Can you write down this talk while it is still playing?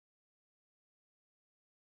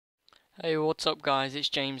Hey, what's up guys, it's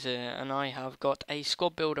James here, and I have got a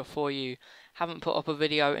squad builder for you. Haven't put up a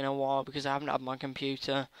video in a while because I haven't had my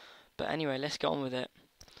computer, but anyway, let's get on with it.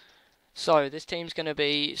 So, this team's going to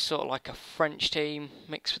be sort of like a French team,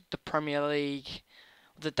 mixed with the Premier League,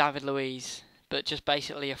 the David Luiz, but just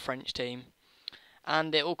basically a French team.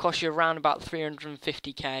 And it will cost you around about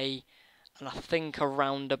 350k, and I think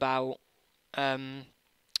around about, don't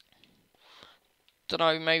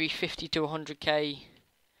know, maybe 50 to 100k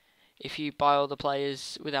if you buy all the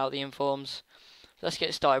players without the informs. Let's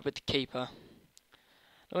get started with the keeper.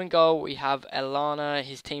 Now in goal we have Elana,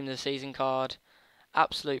 his team of the season card.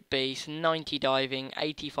 Absolute beast, 90 diving,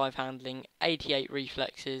 85 handling, 88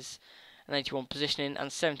 reflexes, and 81 positioning,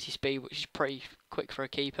 and 70 speed, which is pretty quick for a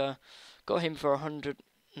keeper. Got him for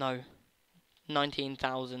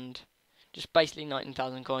 19,000. Just basically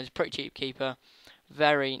 19,000 coins. Pretty cheap keeper.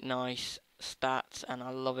 Very nice stats, and I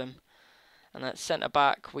love him. And at centre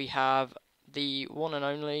back we have the one and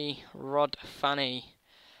only Rod Fanny.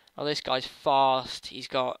 Now this guy's fast. He's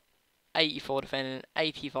got 84 defending,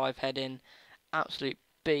 85 heading, absolute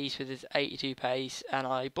beast with his 82 pace, and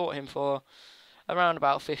I bought him for around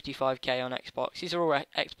about 55k on Xbox. These are all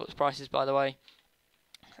Xbox prices, by the way.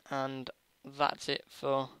 And that's it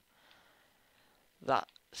for that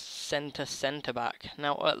centre back.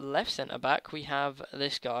 Now at left centre back we have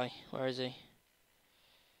this guy. Where is he?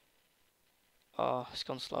 Oh, it's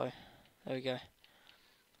gone slow. There we go.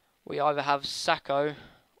 We either have Sacco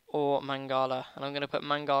or Mangala, and I'm going to put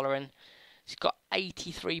Mangala in. He's got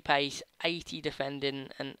 83 pace, 80 defending,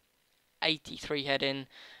 and 83 heading.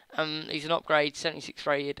 He's an upgrade, 76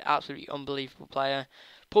 rated, absolutely unbelievable player.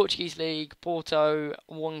 Portuguese League, Porto,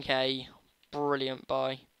 1k, brilliant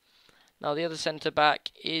buy. Now the other centre back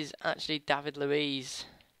is actually David Luiz,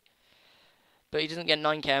 but he doesn't get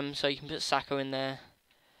 9km, so you can put Sacco in there.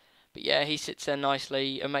 But yeah, he sits there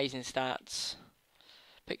nicely, amazing stats.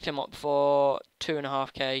 Picked him up for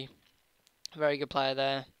 2.5k. Very good player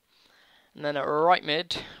there. And then at right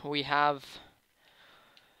mid, we have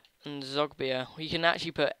Zogbia. You can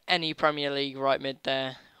actually put any Premier League right mid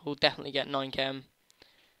there. We'll definitely get 9km.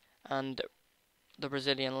 And the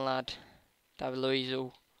Brazilian lad, David Luiz,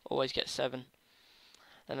 will always get 7.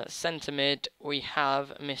 Then at centre mid, we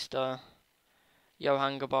have Mr.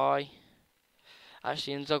 Johan Cabaye.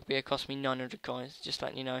 Actually, in Zogbia cost me 900 coins, just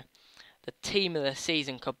letting you know. The team of the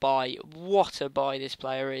season, Cabaye. What a buy this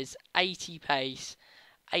player is. 80 pace,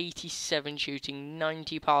 87 shooting,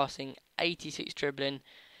 90 passing, 86 dribbling,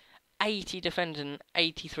 80 defending,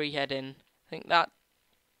 83 heading. I think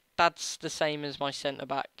that's the same as my centre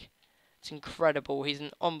back. It's incredible. He's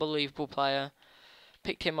an unbelievable player.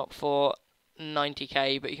 Picked him up for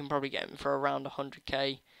 90k, but you can probably get him for around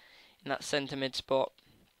 100k in that centre mid spot.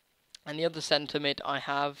 And the other centre mid I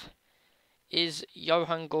have is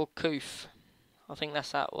Johan Gourcuff. I think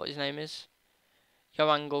that's what his name is.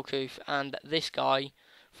 Johan Gourcuff. And this guy,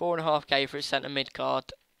 4.5k for his centre mid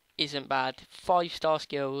card, isn't bad. 5-star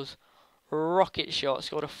skills, rocket shot,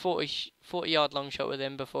 scored a 40 yard long shot with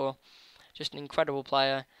him before. Just an incredible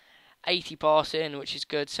player. 80 passing, which is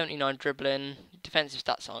good. 79 dribbling. Defensive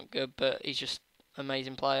stats aren't good, but he's just an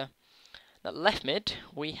amazing player. At left mid,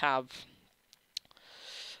 we have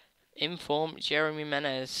inform Jeremy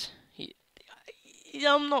Menez.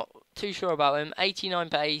 I'm not too sure about him. 89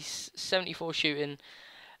 pace, 74 shooting,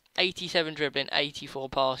 87 dribbling, 84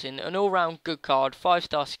 passing. An all-round good card,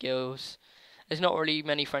 5-star skills. There's not really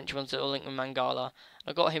many French ones that will link with Mangala.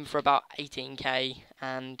 I got him for about 18k,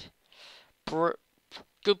 and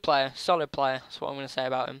good player, solid player. That's what I'm going to say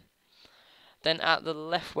about him. Then at the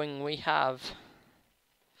left wing we have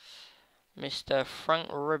Mr. Frank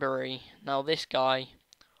Ribery. Now this guy,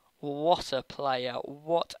 what a player,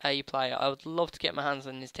 what a player. I would love to get my hands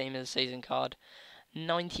on his team of the season card.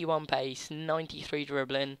 91 pace, 93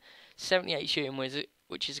 dribbling, 78 shooting,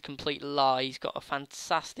 which is a complete lie. He's got a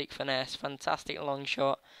fantastic finesse, fantastic long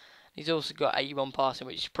shot. He's also got 81 passing,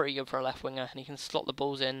 which is pretty good for a left winger, and he can slot the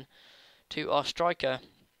balls in to our striker,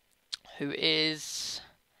 who is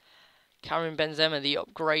Karim Benzema, the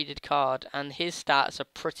upgraded card, and his stats are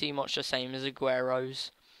pretty much the same as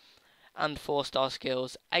Aguero's. And 4-star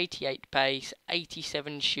skills, 88 pace,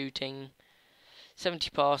 87 shooting, 70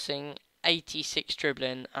 passing, 86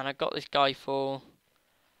 dribbling, and I got this guy for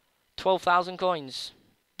 12,000 coins.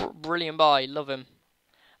 Brilliant buy, love him.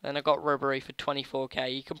 Then I got Ribery for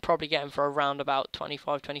 24k. You can probably get him for around about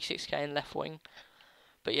 25, 26k in left wing.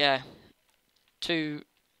 But yeah, two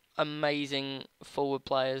amazing forward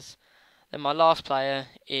players. Then my last player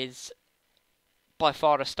is by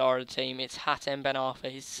far the star of the team. It's Hatem Ben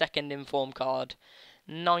Arfa, his second inform card.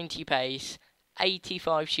 90 pace,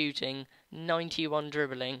 85 shooting, 91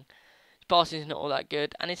 dribbling, passing is not all that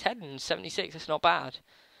good, and his heading 76. That's not bad.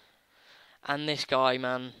 And this guy,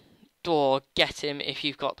 man, get him if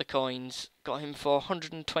you've got the coins. Got him for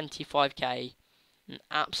 125k. An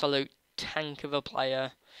absolute tank of a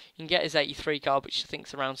player. You can get his 83 card, which I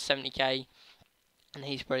think's around 70k, and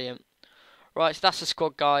he's brilliant. Right, so that's the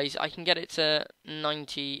squad, guys. I can get it to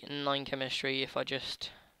 99 chemistry if I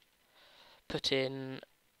just put in,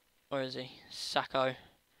 where is he? Sacco.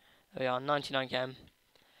 There we are, 99 chem.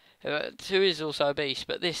 Who is also a beast,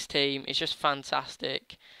 but this team is just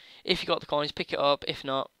fantastic. If you got the coins, pick it up. If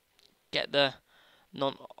not, get the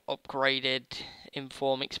non-upgraded,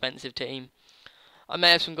 inform, expensive team. I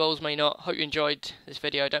may have some goals, may not. Hope you enjoyed this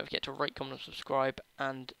video. Don't forget to rate, comment, and subscribe,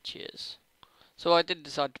 and cheers. So I did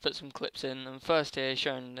decide to put some clips in, and first here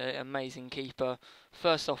showing the amazing keeper.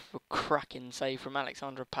 First off, a cracking save from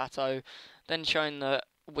Alexandra Pato, then showing the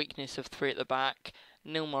weakness of 3 at the back,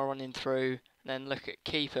 Nilmar running through, then look at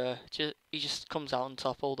keeper, he just comes out on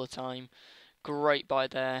top all the time. Great buy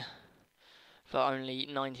there for only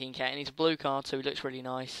 19k, and he's a blue card, so he looks really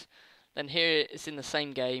nice. Then here it's in the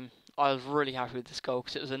same game. I was really happy with this goal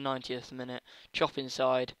because it was the 90th minute. Chop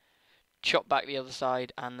inside, chop back the other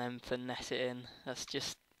side, and then finesse it in. That's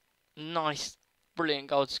just nice, brilliant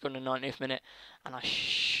goal to score in the 90th minute, and I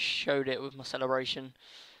showed it with my celebration.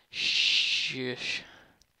 Shush.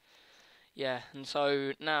 Yeah, and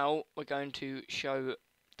so now we're going to show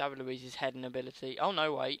David Luiz's heading ability. Oh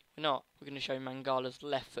no, wait, we're not. We're going to show Mangala's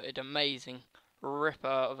left-footed, amazing ripper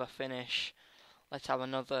of a finish. Let's have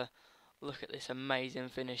another look at this amazing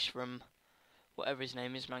finish from whatever his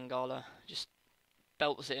name is, Mangala. Just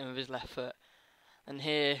belts it in with his left foot. And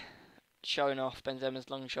here, showing off Benzema's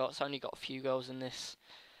long shots. Only got a few goals in this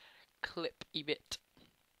clip-y bit.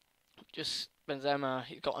 Just Benzema,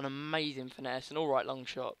 he's got an amazing finesse, an alright long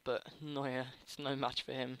shot, but Neuer, it's no match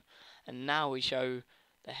for him. And now we show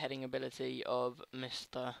the heading ability of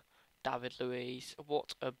Mr. David Luiz.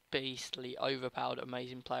 What a beastly, overpowered,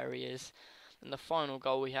 amazing player he is. And the final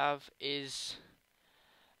goal we have is,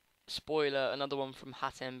 spoiler, another one from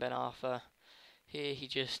Hatem Ben Arfa. Here he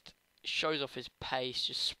just shows off his pace,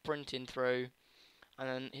 just sprinting through. And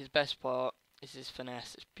then his best part is his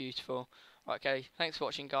finesse. It's beautiful. Right, okay, thanks for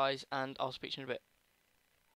watching, guys, and I'll speak to you in a bit.